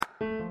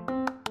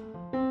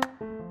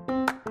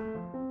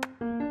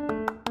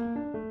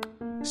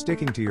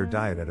Sticking to your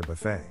diet at a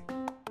buffet.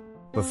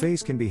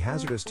 Buffets can be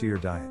hazardous to your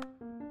diet.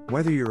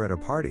 Whether you're at a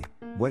party,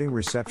 wedding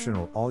reception,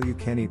 or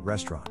all-you-can-eat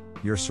restaurant,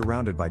 you're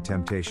surrounded by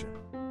temptation.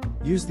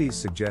 Use these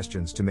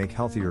suggestions to make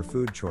healthier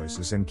food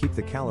choices and keep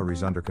the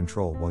calories under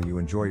control while you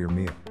enjoy your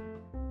meal.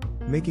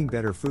 Making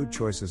better food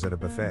choices at a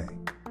buffet.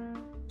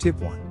 Tip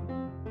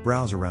 1.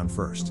 Browse around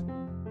first.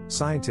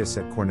 Scientists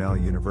at Cornell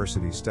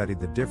University studied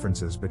the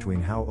differences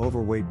between how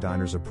overweight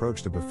diners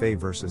approached a buffet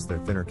versus their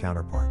thinner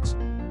counterparts.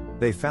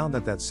 They found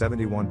that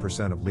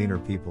 71% of leaner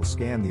people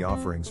scanned the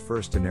offerings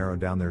first to narrow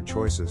down their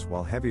choices,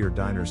 while heavier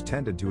diners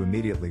tended to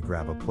immediately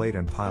grab a plate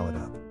and pile it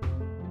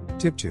up.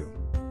 Tip 2.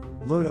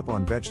 Load up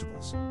on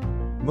vegetables.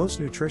 Most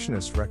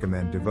nutritionists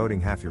recommend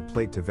devoting half your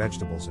plate to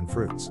vegetables and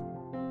fruits.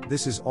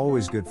 This is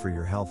always good for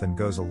your health and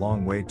goes a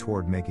long way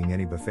toward making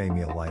any buffet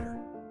meal lighter.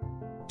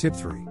 Tip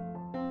 3.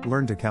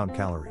 Learn to count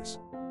calories.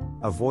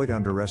 Avoid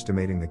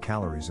underestimating the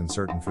calories in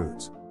certain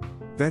foods.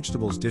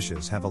 Vegetables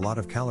dishes have a lot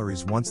of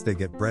calories once they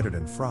get breaded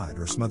and fried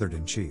or smothered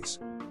in cheese.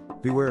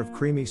 Beware of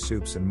creamy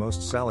soups and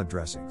most salad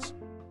dressings.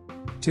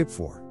 Tip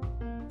 4.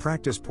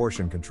 Practice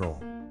portion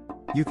control.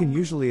 You can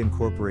usually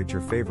incorporate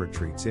your favorite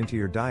treats into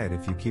your diet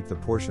if you keep the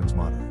portions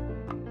moderate.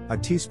 A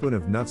teaspoon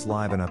of nuts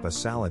liven up a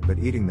salad, but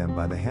eating them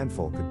by the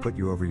handful could put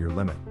you over your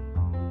limit.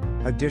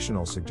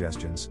 Additional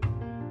suggestions.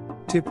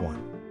 Tip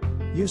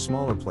 1. Use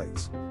smaller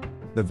plates.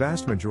 The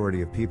vast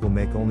majority of people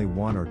make only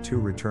 1 or 2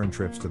 return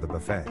trips to the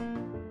buffet.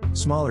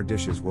 Smaller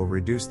dishes will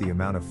reduce the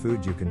amount of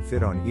food you can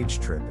fit on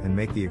each trip and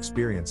make the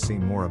experience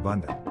seem more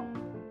abundant.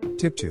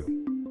 Tip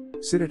 2.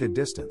 Sit at a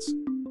distance.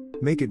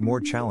 Make it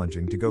more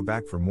challenging to go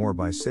back for more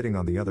by sitting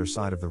on the other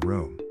side of the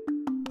room.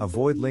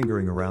 Avoid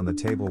lingering around the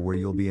table where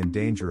you'll be in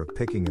danger of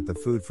picking at the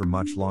food for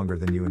much longer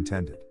than you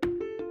intended.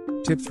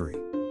 Tip 3.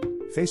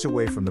 Face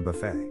away from the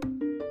buffet.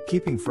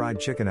 Keeping fried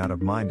chicken out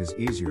of mind is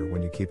easier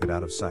when you keep it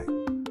out of sight.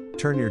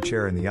 Turn your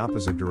chair in the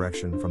opposite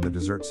direction from the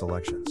dessert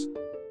selections.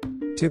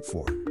 Tip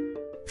 4.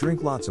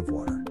 Drink lots of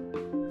water.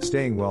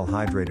 Staying well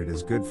hydrated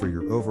is good for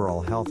your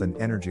overall health and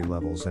energy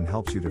levels and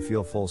helps you to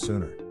feel full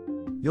sooner.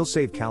 You'll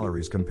save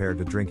calories compared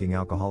to drinking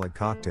alcoholic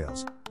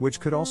cocktails, which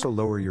could also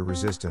lower your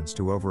resistance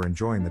to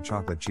over-enjoying the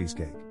chocolate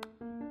cheesecake.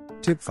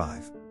 Tip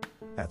 5.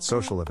 At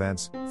social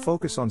events,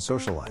 focus on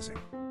socializing.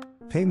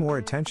 Pay more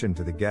attention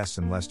to the guests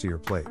and less to your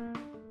plate.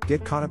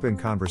 Get caught up in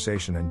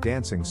conversation and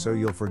dancing so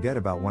you'll forget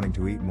about wanting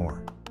to eat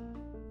more.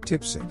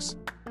 Tip 6.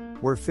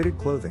 Wear fitted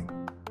clothing.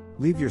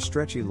 Leave your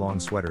stretchy long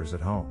sweaters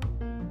at home.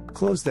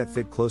 Clothes that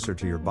fit closer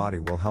to your body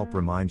will help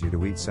remind you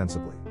to eat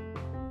sensibly.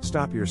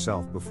 Stop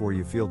yourself before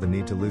you feel the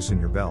need to loosen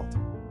your belt.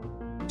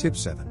 Tip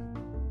 7.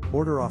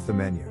 Order off the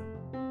menu.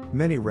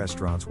 Many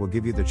restaurants will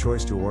give you the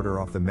choice to order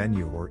off the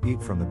menu or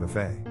eat from the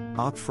buffet.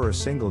 Opt for a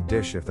single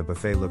dish if the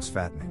buffet looks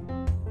fattening.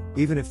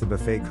 Even if the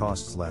buffet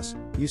costs less,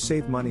 you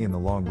save money in the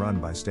long run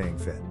by staying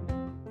fit.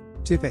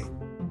 Tip 8.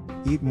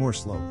 Eat more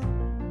slowly.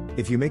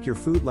 If you make your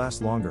food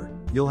last longer,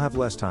 you'll have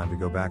less time to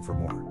go back for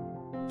more.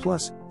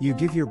 Plus, you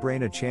give your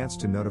brain a chance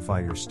to notify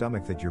your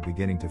stomach that you're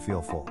beginning to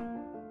feel full.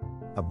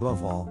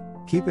 Above all,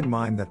 keep in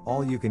mind that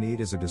all you can eat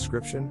is a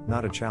description,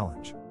 not a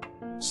challenge.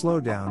 Slow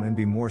down and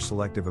be more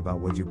selective about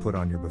what you put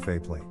on your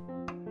buffet plate.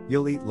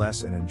 You'll eat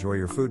less and enjoy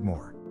your food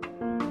more.